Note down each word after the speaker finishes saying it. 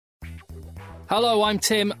Hello, I'm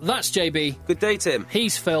Tim. That's JB. Good day, Tim.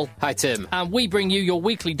 He's Phil. Hi, Tim. And we bring you your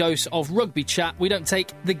weekly dose of rugby chat. We don't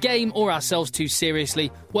take the game or ourselves too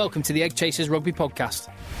seriously. Welcome to the Egg Chasers Rugby Podcast.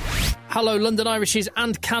 Hello, London Irishes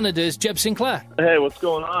and Canada's Jeb Sinclair. Hey, what's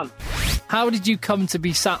going on? How did you come to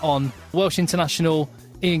be sat on Welsh international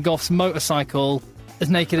Ian Goff's motorcycle as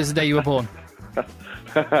naked as the day you were born?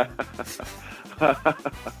 That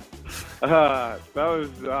was,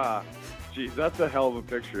 geez, that's a hell of a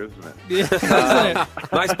picture, isn't it? Yeah.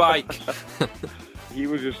 Nice bike. He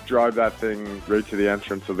would just drive that thing right to the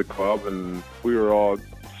entrance of the club, and we were all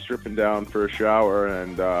stripping down for a shower,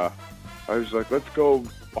 and I was like, let's go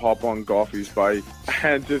hop on Goffy's bike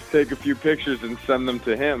and just take a few pictures and send them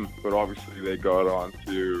to him. But obviously they got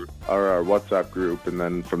onto our WhatsApp group, and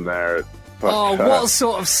then from there... what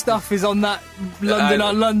sort of stuff is on that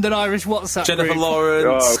London Irish WhatsApp Jennifer group?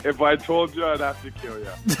 Lawrence. If I told you, I'd have to kill you.